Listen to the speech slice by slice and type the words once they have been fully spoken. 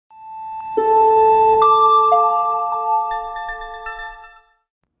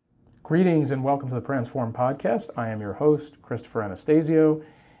Greetings and welcome to the Transform Podcast. I am your host, Christopher Anastasio,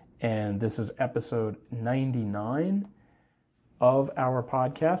 and this is episode 99 of our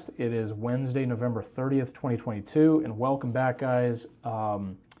podcast. It is Wednesday, November 30th, 2022, and welcome back, guys. I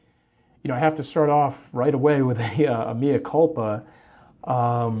have to start off right away with a mea culpa.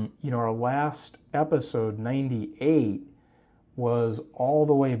 Our last episode, 98, was all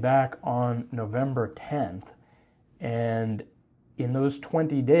the way back on November 10th, and in those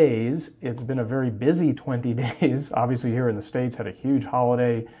 20 days, it's been a very busy 20 days. Obviously, here in the States, had a huge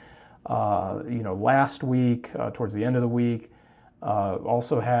holiday, last week, towards the end of the week.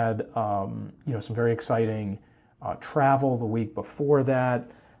 Also had, some very exciting travel the week before that,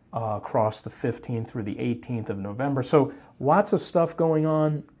 across the 15th through the 18th of November. So lots of stuff going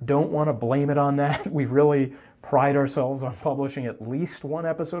on. Don't want to blame it on that. We really pride ourselves on publishing at least one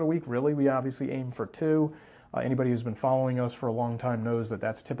episode a week. Really, we obviously aim for two. Anybody who's been following us for a long time knows that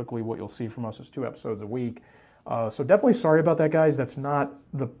that's typically what you'll see from us is 2 episodes a week. So definitely sorry about that, guys. That's not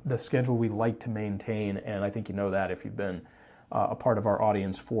the schedule we like to maintain, and I think you know that if you've been a part of our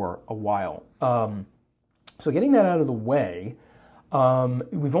audience for a while. So getting that out of the way,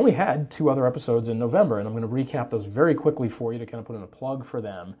 we've only had 2 other episodes in November, and I'm going to recap those very quickly for you to kind of put in a plug for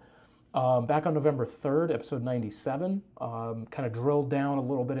them. Back on November 3rd, episode 97, kind of drilled down a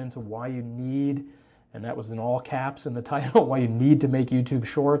little bit into why you need, and that was in all caps in the title, why you need to make YouTube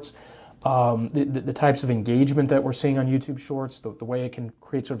Shorts, the types of engagement that we're seeing on YouTube Shorts, the way it can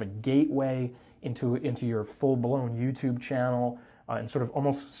create sort of a gateway into your full-blown YouTube channel, and sort of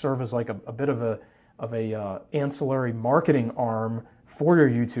almost serve as like a bit of a ancillary marketing arm for your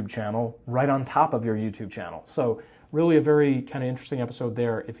YouTube channel right on top of your YouTube channel. So really a very kind of interesting episode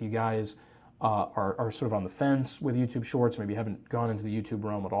there if you guys are sort of on the fence with YouTube Shorts, maybe haven't gone into the YouTube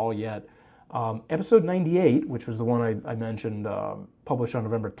realm at all yet. Episode 98, which was the one I mentioned, published on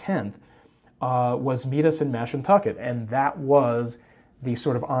November 10th, was Meet Us in Mashantucket, and that was the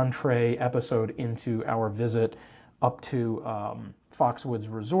sort of entree episode into our visit up to Foxwoods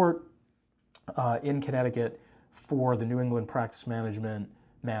Resort in Connecticut for the New England Practice Management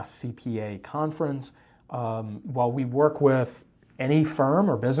Mass CPA Conference. While we work with any firm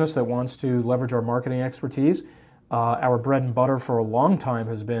or business that wants to leverage our marketing expertise, our bread and butter for a long time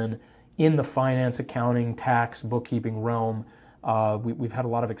has been in the finance, accounting, tax, bookkeeping realm. We've had a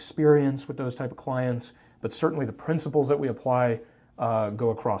lot of experience with those type of clients, but certainly the principles that we apply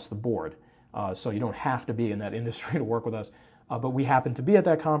go across the board. So you don't have to be in that industry to work with us. But we happened to be at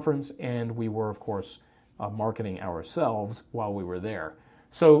that conference, and we were, of course, marketing ourselves while we were there.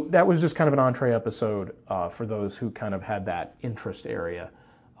 So that was just kind of an entree episode for those who kind of had that interest area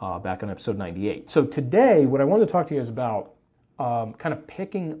back on episode 98. So today, what I wanted to talk to you is about kind of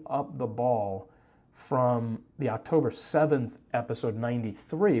picking up the ball from the October 7th episode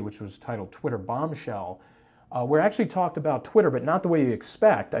 93, which was titled Twitter Bombshell, where I actually talked about Twitter, but not the way you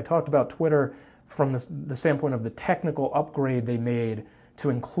expect. I talked about Twitter from the standpoint of the technical upgrade they made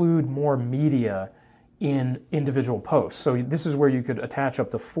to include more media in individual posts. So this is where you could attach up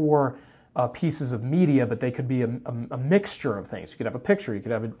to 4 pieces of media, but they could be a mixture of things. You could have a picture, you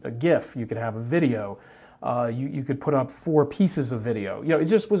could have a GIF, you could have a video, you could put up 4 pieces of video. It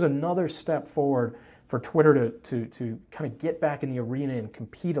just was another step forward for Twitter to kind of get back in the arena and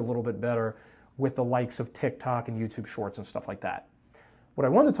compete a little bit better with the likes of TikTok and YouTube Shorts and stuff like that. What I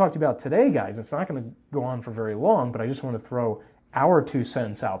wanted to talk to you about today, guys, it's not going to go on for very long, but I just want to throw our 2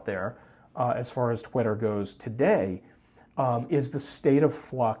 cents out there as far as Twitter goes today, is the state of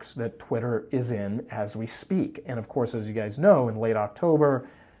flux that Twitter is in as we speak. And of course, as you guys know, in late October,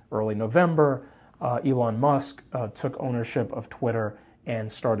 early November, Elon Musk took ownership of Twitter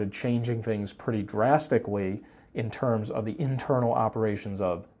and started changing things pretty drastically in terms of the internal operations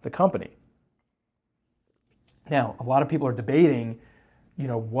of the company. Now, a lot of people are debating,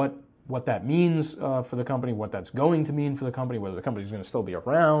 what that means for the company, what that's going to mean for the company, whether the company's going to still be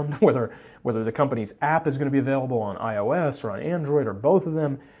around, whether the company's app is going to be available on iOS or on Android or both of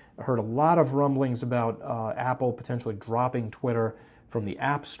them. I heard a lot of rumblings about Apple potentially dropping Twitter from the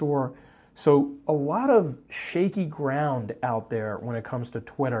App Store. So a lot of shaky ground out there when it comes to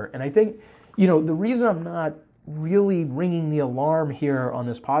Twitter. And I think, the reason I'm not really ringing the alarm here on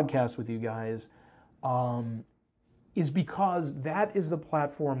this podcast with you guys is because that is the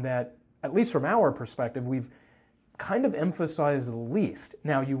platform that, at least from our perspective, we've kind of emphasized the least.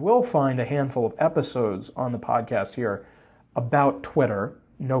 Now, you will find a handful of episodes on the podcast here about Twitter,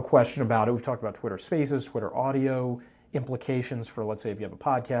 no question about it. We've talked about Twitter Spaces, Twitter Audio, implications for, let's say, if you have a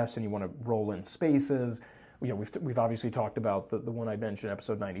podcast and you want to roll in Spaces. We've obviously talked about the one I mentioned,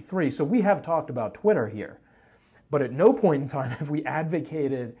 episode 93. So we have talked about Twitter here. But at no point in time have we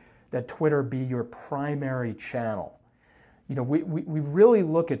advocated that Twitter be your primary channel. You know, we really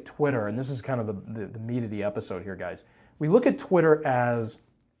look at Twitter, and this is kind of the meat of the episode here, guys. We look at Twitter as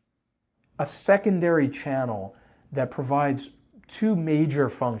a secondary channel that provides two major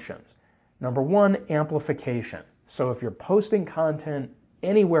functions. Number one, amplification. So if you're posting content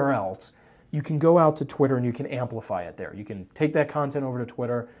anywhere else, you can go out to Twitter and you can amplify it there. You can take that content over to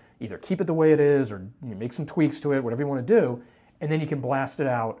Twitter, either keep it the way it is or make some tweaks to it, whatever you want to do, and then you can blast it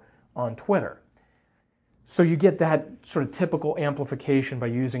out on Twitter. So you get that sort of typical amplification by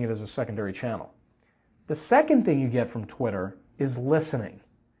using it as a secondary channel. The second thing you get from Twitter is listening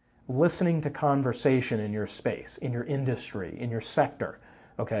to conversation in your space, in your industry, in your sector,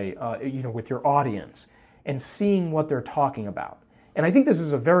 okay, with your audience, and seeing what they're talking about. And I think this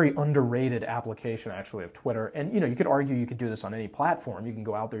is a very underrated application, actually, of Twitter. And you could argue you could do this on any platform. You can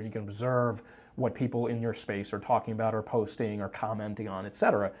go out there and you can observe what people in your space are talking about or posting or commenting on,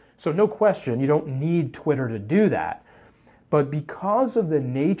 etc. So no question, you don't need Twitter to do that. But because of the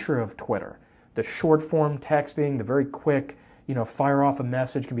nature of Twitter, the short form texting, the very quick, fire off a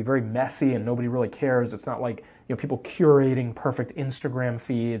message can be very messy and nobody really cares. It's not like, people curating perfect Instagram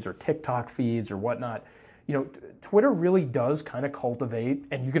feeds or TikTok feeds or whatnot. Twitter really does kind of cultivate,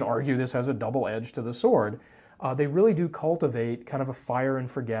 and you can argue this has a double edge to the sword. They really do cultivate kind of a fire and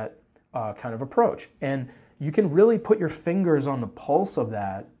forget kind of approach. And you can really put your fingers on the pulse of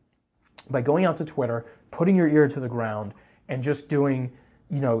that by going out to Twitter, putting your ear to the ground, and just doing,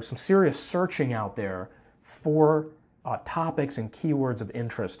 some serious searching out there for topics and keywords of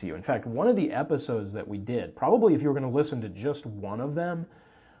interest to you. In fact, one of the episodes that we did, probably if you were going to listen to just one of them,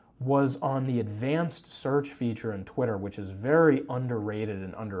 was on the advanced search feature in Twitter, which is very underrated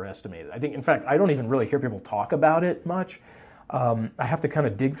and underestimated. I think, in fact, I don't even really hear people talk about it much. I have to kind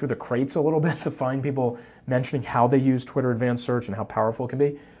of dig through the crates a little bit to find people mentioning how they use Twitter advanced search and how powerful it can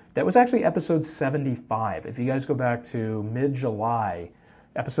be. That was actually episode 75. If you guys go back to mid-July,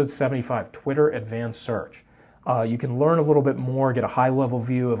 episode 75, Twitter advanced search. You can learn a little bit more, get a high-level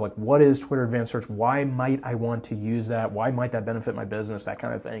view of like what is Twitter Advanced Search, why might I want to use that, why might that benefit my business, that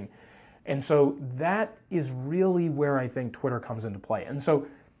kind of thing. And so that is really where I think Twitter comes into play. And so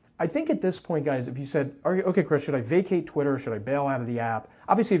I think at this point, guys, if you said, okay, Chris, should I vacate Twitter, should I bail out of the app?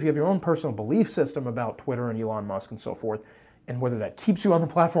 Obviously, if you have your own personal belief system about Twitter and Elon Musk and so forth, and whether that keeps you on the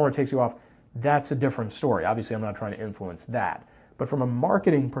platform or takes you off, that's a different story. Obviously, I'm not trying to influence that. But from a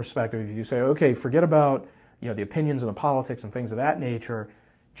marketing perspective, if you say, okay, forget about the opinions and the politics and things of that nature,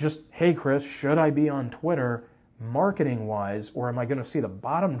 just, hey, Chris, should I be on Twitter marketing-wise, or am I going to see the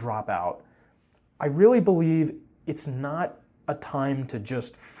bottom drop out? I really believe it's not a time to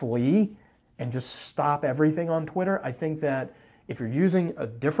just flee and just stop everything on Twitter. I think that if you're using a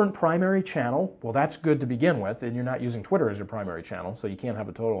different primary channel, well, that's good to begin with, and you're not using Twitter as your primary channel, so you can't have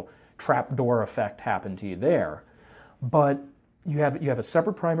a total trapdoor effect happen to you there. But you have a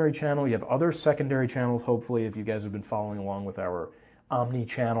separate primary channel, you have other secondary channels, hopefully, if you guys have been following along with our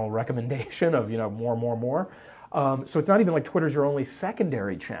omni-channel recommendation of, more. So it's not even like Twitter's your only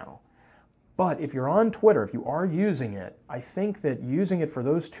secondary channel. But if you're on Twitter, if you are using it, I think that using it for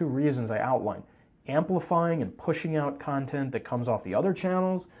those two reasons I outlined, amplifying and pushing out content that comes off the other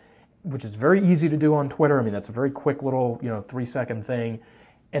channels, which is very easy to do on Twitter. I mean, that's a very quick little, 3-second thing.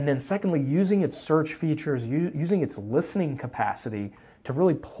 And then secondly, using its search features, using its listening capacity to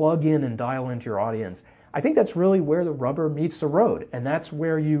really plug in and dial into your audience. I think that's really where the rubber meets the road. And that's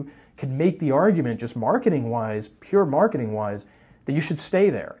where you can make the argument, just marketing-wise, pure marketing-wise, that you should stay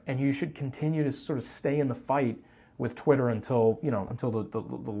there. And you should continue to sort of stay in the fight with Twitter until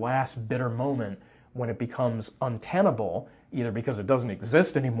the last bitter moment when it becomes untenable, either because it doesn't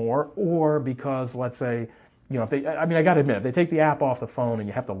exist anymore or because, let's say, I got to admit, if they take the app off the phone and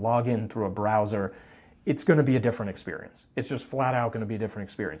you have to log in through a browser, it's going to be a different experience. It's just flat out going to be a different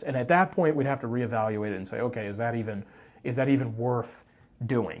experience. And at that point, we'd have to reevaluate it and say, okay, is that even worth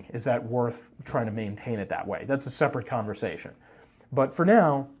doing? Is that worth trying to maintain it that way? That's a separate conversation. But for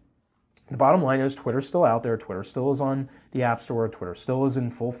now, the bottom line is Twitter's still out there. Twitter still is on the App Store. Twitter still is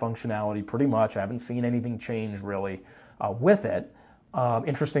in full functionality pretty much. I haven't seen anything change really with it.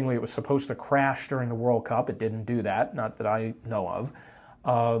 Interestingly, it was supposed to crash during the World Cup. It didn't do that, not that I know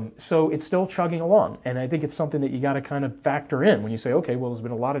of. So it's still chugging along. And I think it's something that you got to kind of factor in when you say, okay, well, there's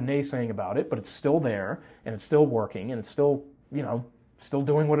been a lot of naysaying about it, but it's still there and it's still working and it's still, still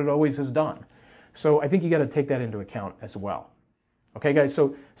doing what it always has done. So I think you got to take that into account as well. Okay, guys,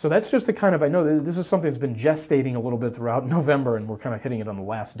 so that's just the kind of, I know this is something that's been gestating a little bit throughout November, and we're kind of hitting it on the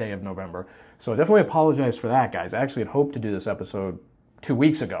last day of November. So I definitely apologize for that, guys. I actually had hoped to do this episode 2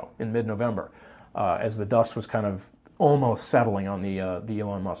 weeks ago in mid-November, as the dust was kind of almost settling on the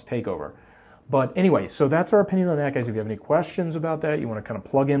Elon Musk takeover. But anyway, so that's our opinion on that, guys. If you have any questions about that, you want to kind of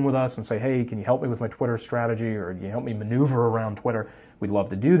plug in with us and say, hey, can you help me with my Twitter strategy, or can you help me maneuver around Twitter? We'd love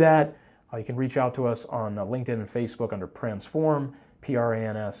to do that. You can reach out to us on LinkedIn and Facebook under Pransform,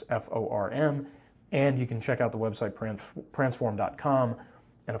 Pransform, and you can check out the website pransform.com.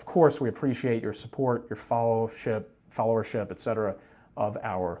 And of course, we appreciate your support, your followership, etc., of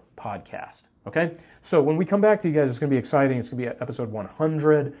our podcast. Okay? So when we come back to you guys, it's going to be exciting. It's going to be episode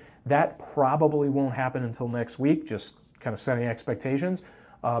 100. That probably won't happen until next week, just kind of setting expectations.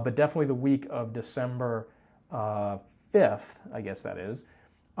 But definitely the week of December 5th, I guess that is,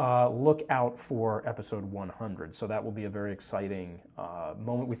 look out for episode 100. So that will be a very exciting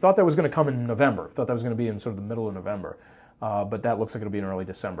moment. We thought that was going to come in November. Thought that was going to be in sort of the middle of November. But that looks like it'll be an early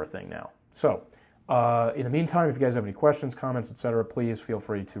December thing now. So in the meantime, if you guys have any questions, comments, etc., please feel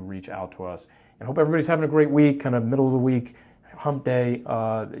free to reach out to us. And hope everybody's having a great week, kind of middle of the week, hump day,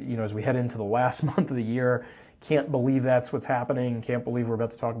 as we head into the last month of the year. Can't believe that's what's happening. Can't believe we're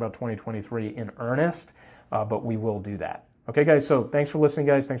about to talk about 2023 in earnest, but we will do that. Okay, guys, so thanks for listening,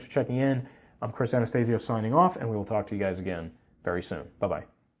 guys. Thanks for checking in. I'm Chris Anastasio signing off, and we will talk to you guys again very soon. Bye-bye.